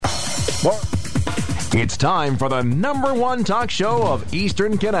It's time for the number one talk show of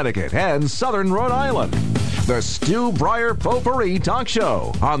Eastern Connecticut and Southern Rhode Island. The Stu Breyer Potpourri Talk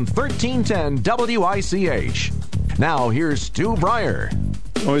Show on 1310 WICH. Now here's Stu Breyer.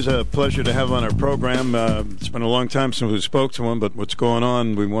 Always a pleasure to have on our program. It's been a long time since we spoke to him, but what's going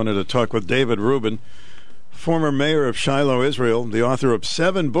on? We wanted to talk with David Rubin, former mayor of Shiloh, Israel, the author of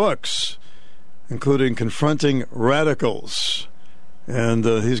 7 books, including Confronting Radicals. And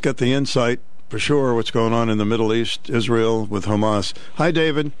he's got the insight, for sure, what's going on in the Middle East, Israel, with Hamas. Hi,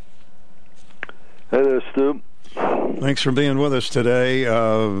 David. Hey there, Stu. Thanks for being with us today.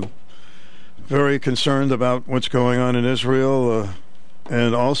 Very concerned about what's going on in Israel,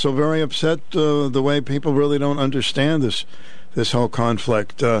 and also very upset the way people really don't understand this whole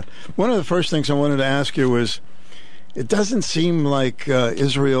conflict. One of the first things I wanted to ask you is, it doesn't seem like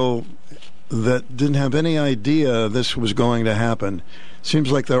Israel that didn't have any idea this was going to happen.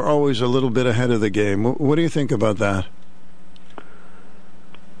 Seems like they're always a little bit ahead of the game. What do you think about that?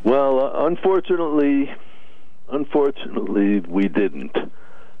 Well, unfortunately, we didn't.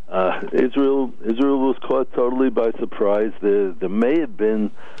 Israel was caught totally by surprise. There may have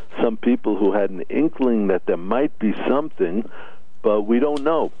been some people who had an inkling that there might be something, but we don't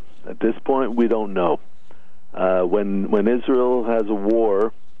know. At this point, we don't know. When Israel has a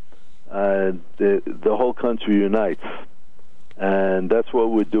war, the whole country unites. And that's what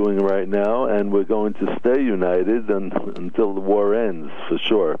we're doing right now, and we're going to stay united until the war ends, for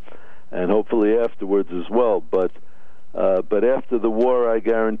sure, and hopefully afterwards as well. But after the war, I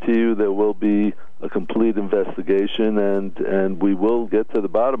guarantee you there will be a complete investigation, and we will get to the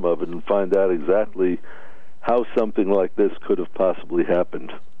bottom of it and find out exactly how something like this could have possibly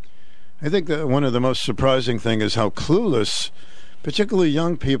happened. I think that one of the most surprising things is how clueless, particularly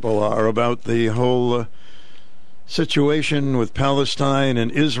young people, are about the whole situation with Palestine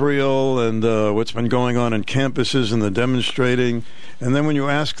and Israel and what's been going on in campuses and the demonstrating. And then when you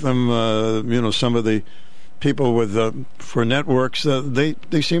ask them, some of the people with for networks, they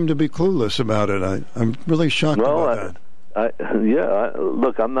seem to be clueless about it. I'm really shocked about that.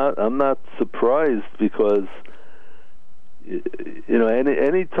 Look, I'm not surprised, because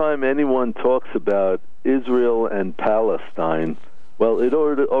any time anyone talks about Israel and Palestine, well, it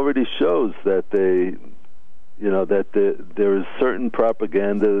already shows that there is certain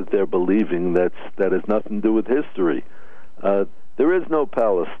propaganda that they're believing that has nothing to do with history. There is no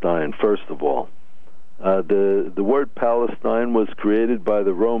Palestine, first of all. The word Palestine was created by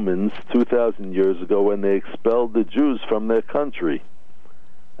the Romans 2,000 years ago when they expelled the Jews from their country,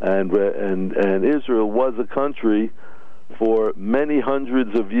 and Israel was a country for many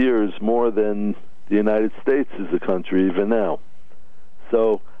hundreds of years, more than the United States is a country even now.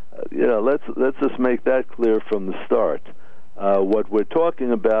 So, let's just make that clear from the start. What we're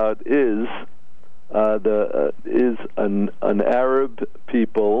talking about is an Arab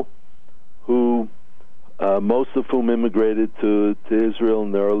people who, most of whom immigrated to Israel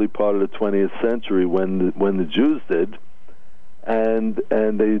in the early part of the 20th century when the Jews did, and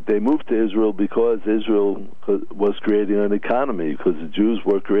they moved to Israel because Israel was creating an economy, because the Jews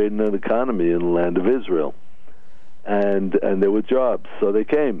were creating an economy in the land of Israel. And there were jobs, so they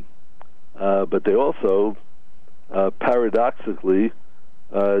came. But they also, paradoxically,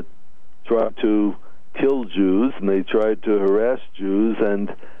 tried to kill Jews, and they tried to harass Jews,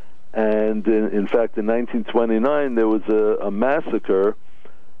 and in fact, in 1929, there was a massacre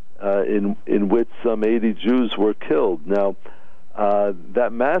in which some 80 Jews were killed. Now,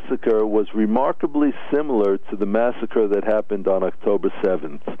 that massacre was remarkably similar to the massacre that happened on October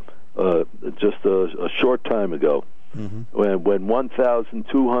 7th. Just a short time ago, when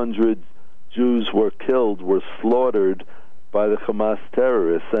 1,200 Jews were slaughtered by the Hamas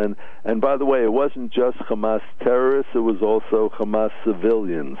terrorists. And by the way, it wasn't just Hamas terrorists, it was also Hamas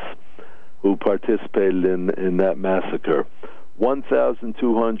civilians who participated in that massacre.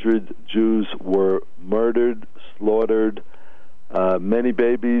 1,200 Jews were murdered, slaughtered. Many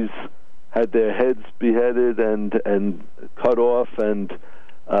babies had their heads beheaded and cut off, and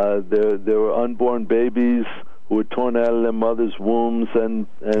there were unborn babies who were torn out of their mothers' wombs, and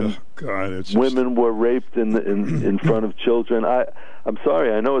women were raped in front of children. I'm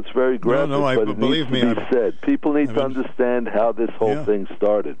sorry, I know it's very graphic, but it needs to be said. People need to understand how this whole thing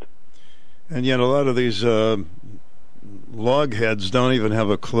started. And yet a lot of these logheads don't even have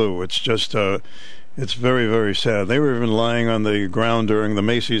a clue. It's just it's very, very sad. They were even lying on the ground during the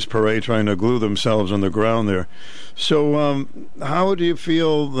Macy's parade trying to glue themselves on the ground there. So how do you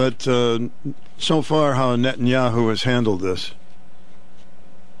feel that so far how Netanyahu has handled this?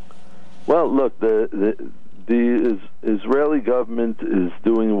 Well, look, the Israeli government is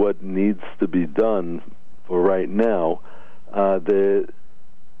doing what needs to be done for right now.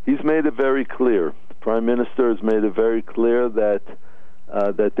 He's made it very clear. The Prime Minister has made it very clear that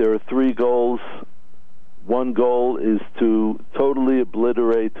there are three goals. One goal is to totally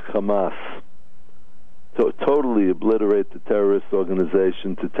obliterate Hamas, to totally obliterate the terrorist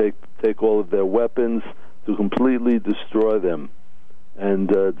organization, to take all of their weapons, to completely destroy them, and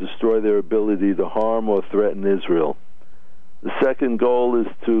destroy their ability to harm or threaten Israel. The second goal is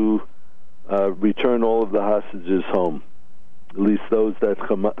to return all of the hostages home, at least those that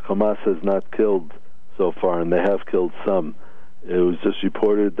Hamas has not killed so far, and they have killed some. It was just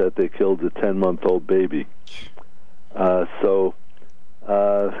reported that they killed a 10-month-old baby.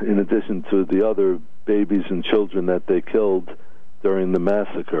 In addition to the other babies and children that they killed during the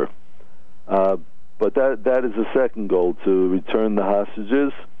massacre. But that is the second goal, to return the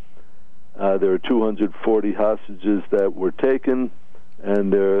hostages. There are 240 hostages that were taken,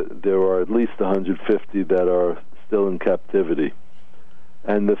 and there are at least 150 that are still in captivity.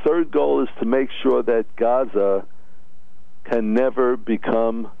 And the third goal is to make sure that Gaza can never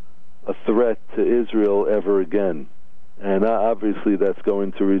become a threat to Israel ever again. And obviously that's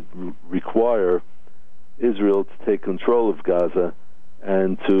going to require Israel to take control of Gaza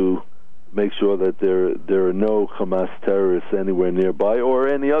and to make sure that there are no Hamas terrorists anywhere nearby, or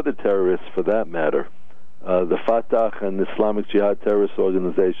any other terrorists for that matter. The Fatah and Islamic Jihad terrorist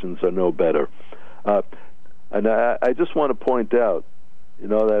organizations are no better. And I just want to point out,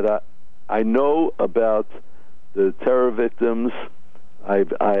 that I know about the terror victims.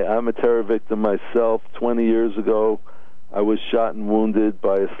 I'm a terror victim myself. 20 years ago, I was shot and wounded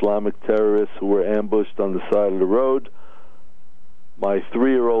by Islamic terrorists who were ambushed on the side of the road. My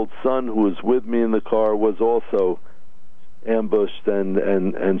 3-year-old son, who was with me in the car, was also ambushed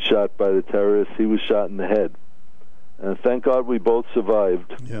and shot by the terrorists. He was shot in the head. And thank God we both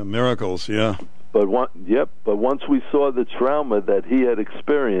survived. Yeah, miracles, yeah. But once we saw the trauma that he had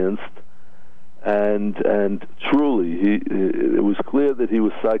experienced, and truly, it was clear that he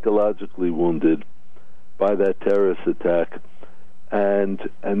was psychologically wounded by that terrorist attack, and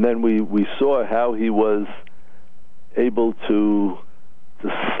then we saw how he was able to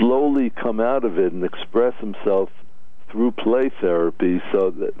slowly come out of it and express himself through play therapy.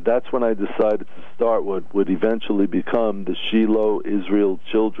 So that's when I decided to start what would eventually become the Shiloh Israel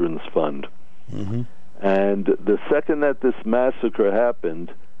Children's Fund. Mm-hmm. And the second that this massacre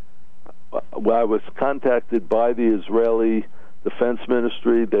happened, I was contacted by the Israeli Defense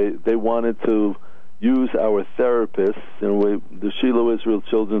Ministry. They wanted to use our therapists. The Shiloh Israel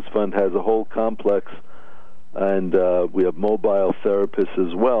Children's Fund has a whole complex, and we have mobile therapists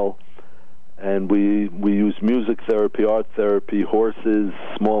as well. And we use music therapy, art therapy, horses,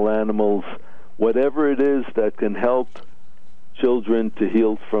 small animals, whatever it is that can help children to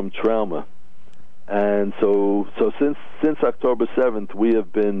heal from trauma. And so since October 7th, we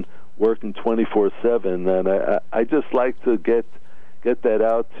have been working 24/7, and I just like to get that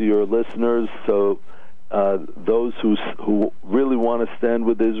out to your listeners, so those who really want to stand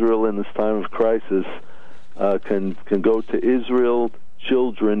with Israel in this time of crisis can go to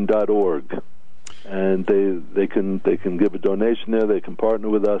israelchildren.org, and they can give a donation there. They can partner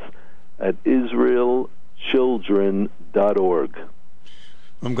with us at israelchildren.org.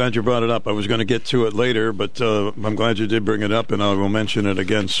 I'm glad you brought it up. I was going to get to it later, but I'm glad you did bring it up, and I will mention it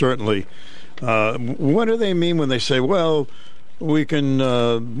again, certainly. What do they mean when they say, well, we can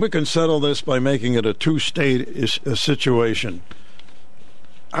settle this by making it a two-state situation?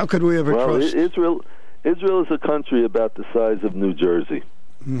 How could we ever trust? Israel is a country about the size of New Jersey.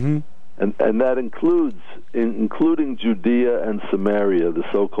 Mm-hmm. And that including Judea and Samaria, the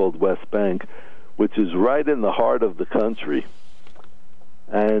so-called West Bank, which is right in the heart of the country.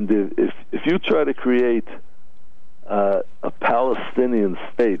 And if you try to create a Palestinian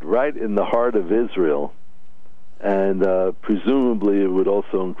state right in the heart of Israel, and presumably it would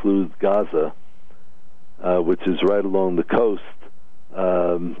also include Gaza, which is right along the coast,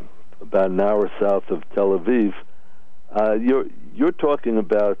 about an hour south of Tel Aviv, you're talking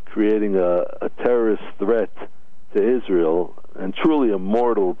about creating a terrorist threat to Israel, and truly a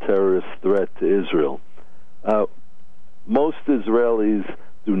mortal terrorist threat to Israel. Most Israelis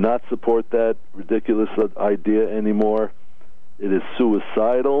do not support that ridiculous idea anymore. It is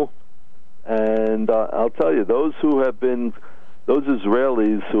suicidal, and I'll tell you, those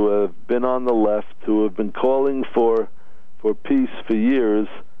Israelis who have been on the left, who have been calling for peace for years,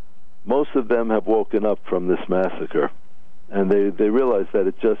 most of them have woken up from this massacre, and they realize that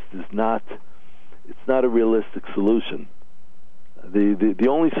it just is not. It's not a realistic solution. The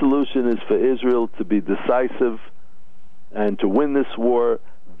only solution is for Israel to be decisive and to win this war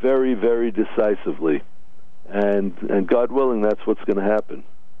very, very decisively. And God willing, that's what's going to happen.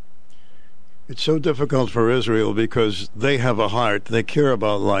 It's so difficult for Israel because they have a heart. They care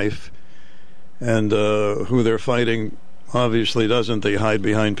about life. And who they're fighting obviously doesn't. They hide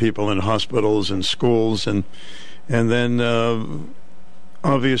behind people in hospitals and schools. And then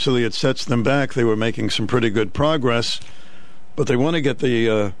obviously it sets them back. They were making some pretty good progress. But they want to get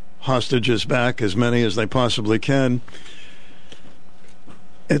the hostages back, as many as they possibly can.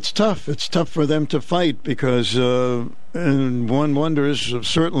 It's tough. It's tough for them to fight because, and one wonders,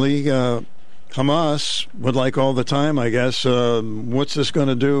 certainly Hamas would like all the time, I guess. What's this going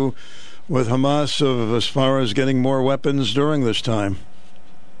to do with Hamas as far as getting more weapons during this time?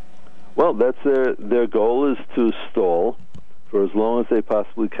 Well, that's their goal is to stall for as long as they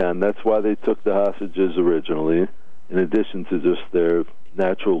possibly can. That's why they took the hostages originally, in addition to just their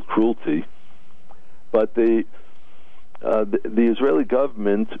natural cruelty. But the Israeli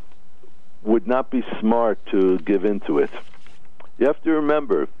government would not be smart to give into it. You have to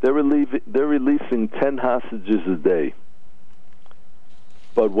remember, they're releasing 10 hostages a day.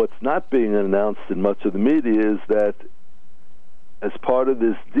 But what's not being announced in much of the media is that as part of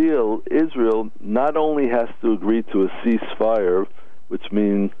this deal, Israel not only has to agree to a ceasefire, which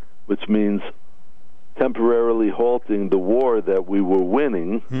means temporarily halting the war that we were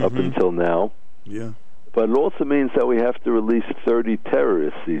winning up until now. Yeah. But it also means that we have to release 30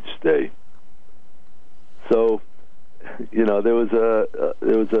 terrorists each day. So, there was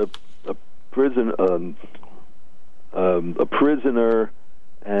a prisoner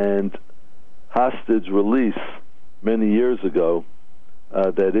and hostage release many years ago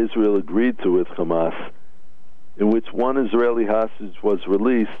that Israel agreed to with Hamas, in which one Israeli hostage was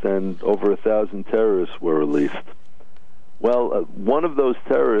released and over 1,000 terrorists were released. Well, one of those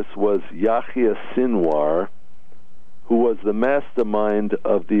terrorists was Yahya Sinwar, who was the mastermind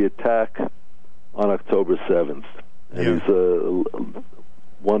of the attack on October 7th. And he's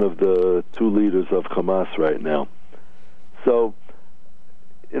one of the two leaders of Hamas right now. So,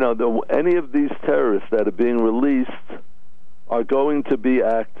 any of these terrorists that are being released are going to be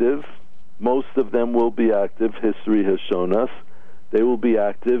active. Most of them will be active. History has shown us they will be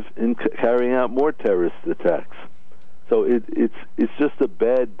active in carrying out more terrorist attacks. So it's just a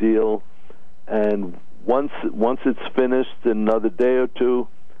bad deal, and once it's finished in another day or two,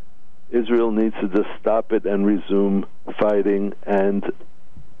 Israel needs to just stop it and resume fighting and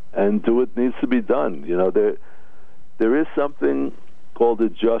do what needs to be done. There is something called a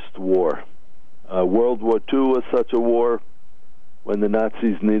just war. World War II was such a war when the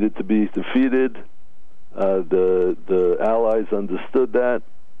Nazis needed to be defeated. The Allies understood that,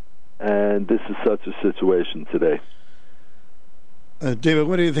 and this is such a situation today. David,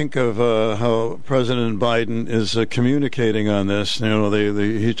 what do you think of how President Biden is communicating on this?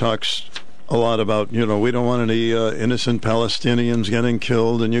 He talks a lot about, we don't want any innocent Palestinians getting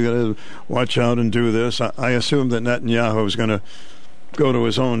killed, and you got to watch out and do this. I assume that Netanyahu is going to go to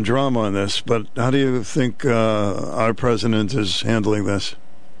his own drama on this, but how do you think our president is handling this?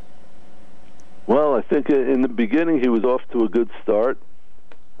 Well, I think in the beginning he was off to a good start.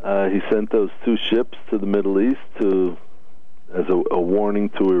 He sent those 2 ships to the Middle East as a warning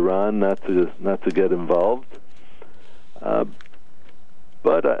to Iran not to get involved.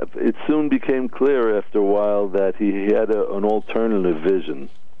 But it soon became clear after a while that he had an alternative vision.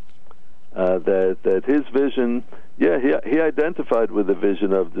 That his vision, he identified with the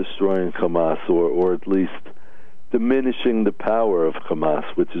vision of destroying Hamas, or at least diminishing the power of Hamas,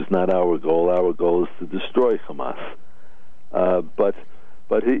 which is not our goal. Our goal is to destroy Hamas. But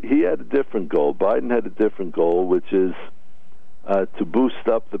he had a different goal. Biden had a different goal, which is to boost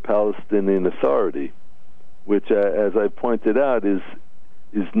up the Palestinian Authority, which, as I pointed out, is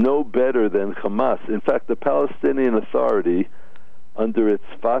no better than Hamas. In fact, the Palestinian Authority, under its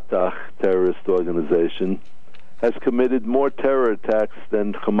Fatah terrorist organization, has committed more terror attacks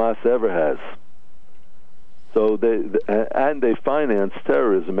than Hamas ever has. So they finance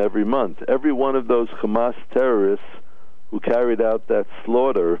terrorism every month. Every one of those Hamas terrorists who carried out that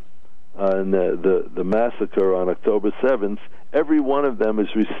slaughter and the massacre on October 7th, every one of them is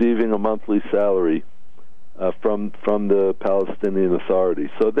receiving a monthly salary from the Palestinian Authority.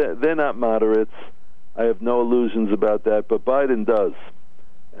 So they're not moderates. I have no illusions about that, but Biden does.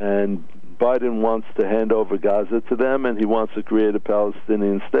 And Biden wants to hand over Gaza to them, and he wants to create a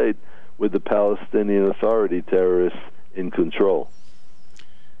Palestinian state with the Palestinian Authority terrorists in control.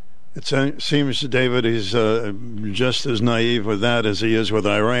 It seems, David, he's just as naive with that as he is with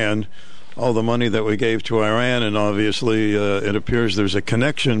Iran. all the money that we gave to Iran, and obviously it appears there's a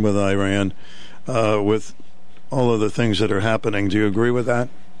connection with Iran with all of the things that are happening. Do you agree with that?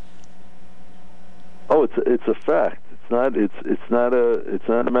 Oh, it's a fact. It's not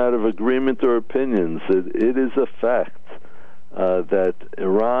a matter of agreement or opinions. It is a fact that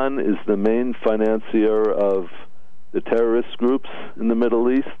Iran is the main financier of the terrorist groups in the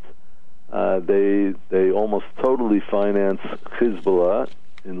Middle East. They almost totally finance Hezbollah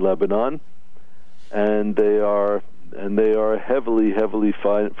in Lebanon, and they are heavily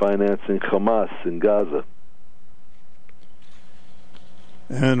financing Hamas in Gaza.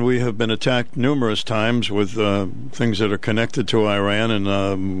 And we have been attacked numerous times with things that are connected to Iran,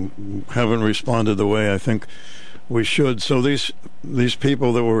 and haven't responded the way I think we should. So these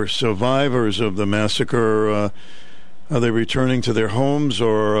people that were survivors of the massacre, are they returning to their homes,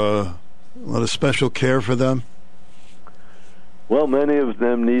 or a lot of special care for them? Well, many of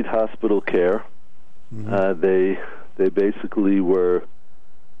them need hospital care. They basically were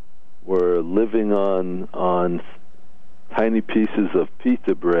living on tiny pieces of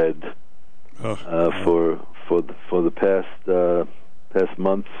pita bread for the past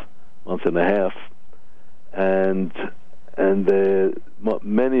month and a half, and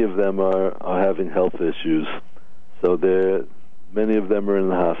many of them are having health issues. So many of them are in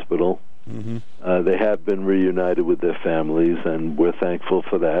the hospital. They have been reunited with their families, and we're thankful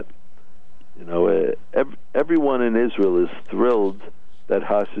for that. You know, everyone in Israel is thrilled that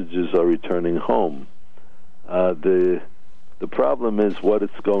hostages are returning home. The problem is what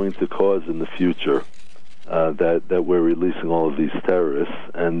it's going to cause in the future, that we're releasing all of these terrorists.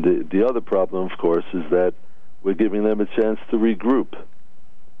 And the other problem, of course, is that we're giving them a chance to regroup.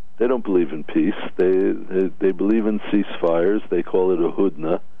 They don't believe in peace. They believe in ceasefires. They call it a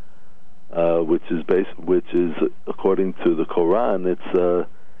hudna, which is according to the Quran,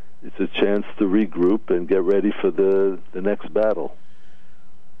 it's a chance to regroup and get ready for the next battle.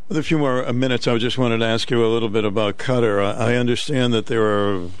 With a few more minutes, I just wanted to ask you a little bit about Qatar. I understand that there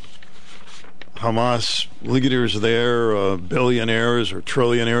are Hamas leaders there, billionaires or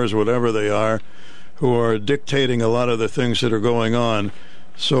trillionaires, whatever they are, who are dictating a lot of the things that are going on.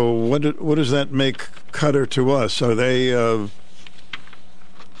 So what does that make Qatar to us? Are they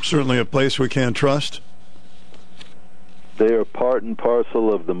certainly a place we can't trust? They are part and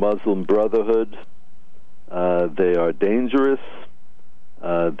parcel of the Muslim Brotherhood. They are dangerous.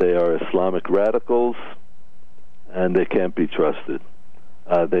 They are Islamic radicals, and they can't be trusted.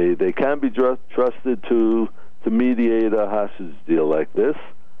 They can be trusted to mediate a hostage deal like this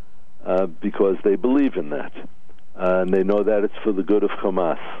because they believe in that, and they know that it's for the good of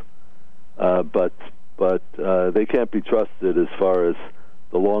Hamas. But they can't be trusted as far as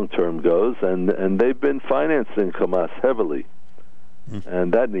the long term goes, and they've been financing Hamas heavily,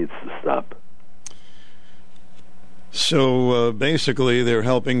 and that needs to stop. So basically they're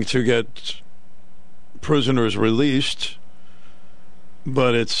helping to get prisoners released,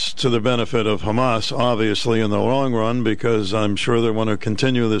 but it's to the benefit of Hamas, obviously, in the long run, because I'm sure they want to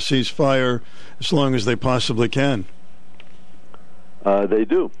continue the ceasefire as long as they possibly can. They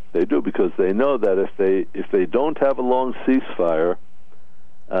do, because they know that if they don't have a long ceasefire,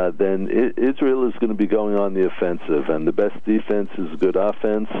 then Israel is going to be going on the offensive, and the best defense is good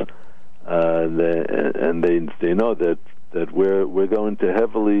offense. And they know that we're going to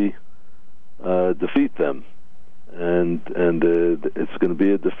heavily defeat them, and it's going to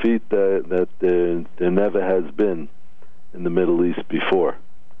be a defeat that there never has been in the Middle East before.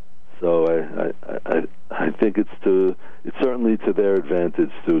 So I think it's certainly to their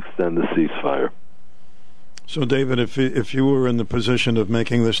advantage to extend the ceasefire. So David, if you were in the position of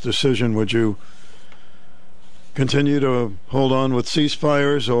making this decision, would you continue to hold on with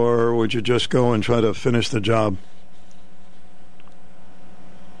ceasefires, or would you just go and try to finish the job?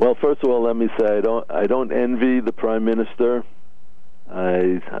 Well, first of all, let me say I don't envy the Prime Minister.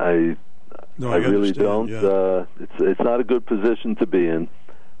 I really don't. Yeah. It's not a good position to be in,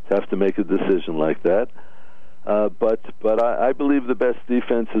 to have to make a decision like that. But I believe the best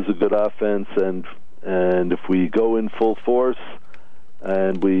defense is a good offense, and if we go in full force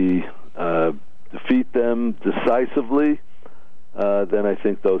and we defeat them decisively, then I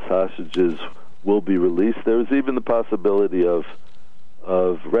think those hostages will be released. There is even the possibility of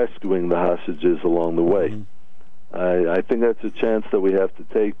rescuing the hostages along the way. I think that's a chance that we have to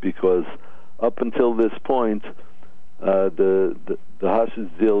take, because up until this point, the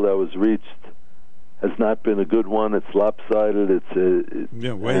hostage deal that was reached has not been a good one. It's lopsided.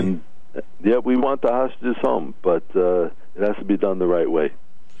 And we want the hostages home, but it has to be done the right way.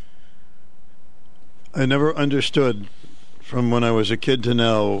 I never understood, from when I was a kid to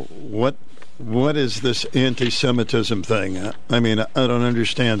now, what What is this anti-Semitism thing? I mean, I don't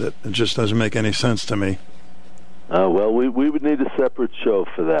understand it. It just doesn't make any sense to me. Well, we would need a separate show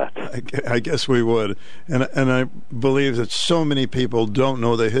for that. I guess we would. And I believe that so many people don't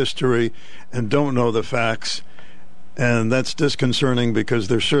know the history and don't know the facts. And that's disconcerting because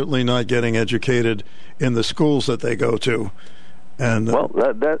they're certainly not getting educated in the schools that they go to. And well,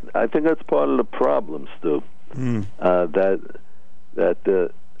 that I think that's part of the problem, Stu.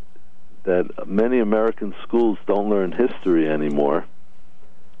 That many American schools don't learn history anymore.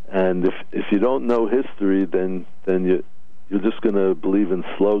 And if you don't know history, then you're just going to believe in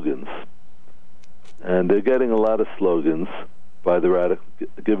slogans. And they're getting a lot of slogans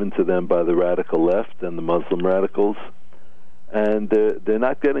given to them by the radical left and the Muslim radicals, and they're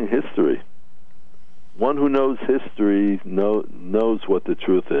not getting history. One who knows history knows what the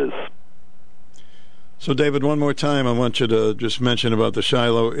truth is. So, David, one more time, I want you to just mention about the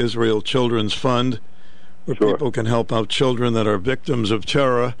Shiloh Israel Children's Fund, where Sure. people can help out children that are victims of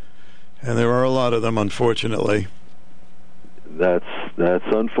terror, and there are a lot of them, unfortunately. That's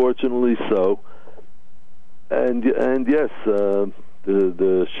unfortunately so. And yes, the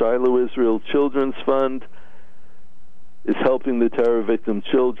Shiloh Israel Children's Fund is helping the terror victim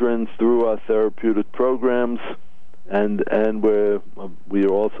children through our therapeutic programs, and we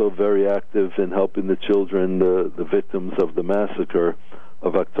are also very active in helping the children, the victims of the massacre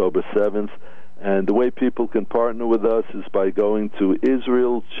of October 7th. And the way people can partner with us is by going to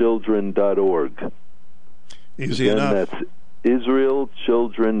israelchildren.org. Easy enough. That's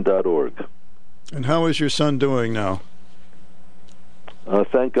israelchildren.org. And how is your son doing now?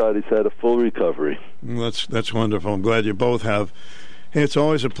 Thank God he's had a full recovery. Well, that's wonderful. I'm glad you both have. Hey, it's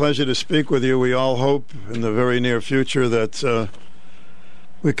always a pleasure to speak with you. We all hope in the very near future that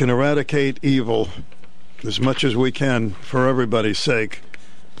we can eradicate evil as much as we can for everybody's sake.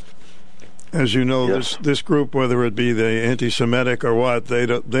 As you know, yes. this group, whether it be the anti-Semitic or what, they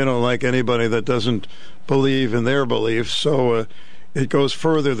don't like anybody that doesn't believe in their beliefs. So it goes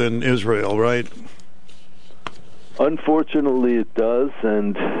further than Israel, right? Unfortunately, it does,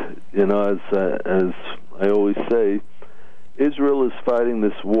 and as I always say, Israel is fighting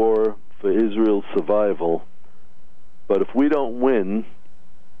this war for Israel's survival. But if we don't win,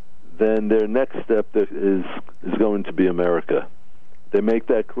 then their next step is going to be America. They make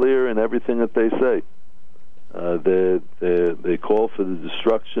that clear in everything that they say. They call for the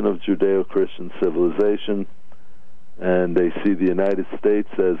destruction of Judeo-Christian civilization, and they see the United States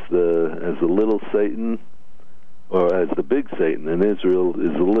as the little Satan, or as the big Satan, and Israel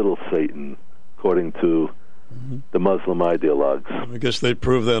is the little Satan, according to the Muslim ideologues. I guess they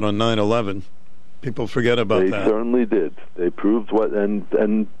proved that on 9/11. People forget about that. They certainly did. They proved what,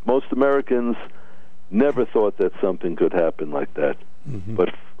 and most Americans never thought that something could happen like that. Mm-hmm.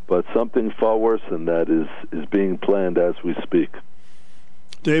 But something far worse than that is being planned as we speak.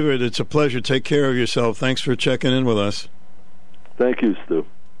 David, it's a pleasure. Take care of yourself. Thanks for checking in with us. Thank you, Stu.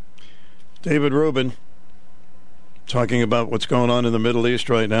 David Rubin, talking about what's going on in the Middle East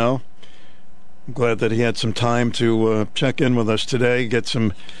right now. I'm glad that he had some time to check in with us today, get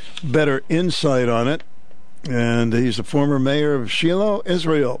some better insight on it. And he's the former mayor of Shiloh,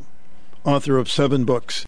 Israel, author of 7 books.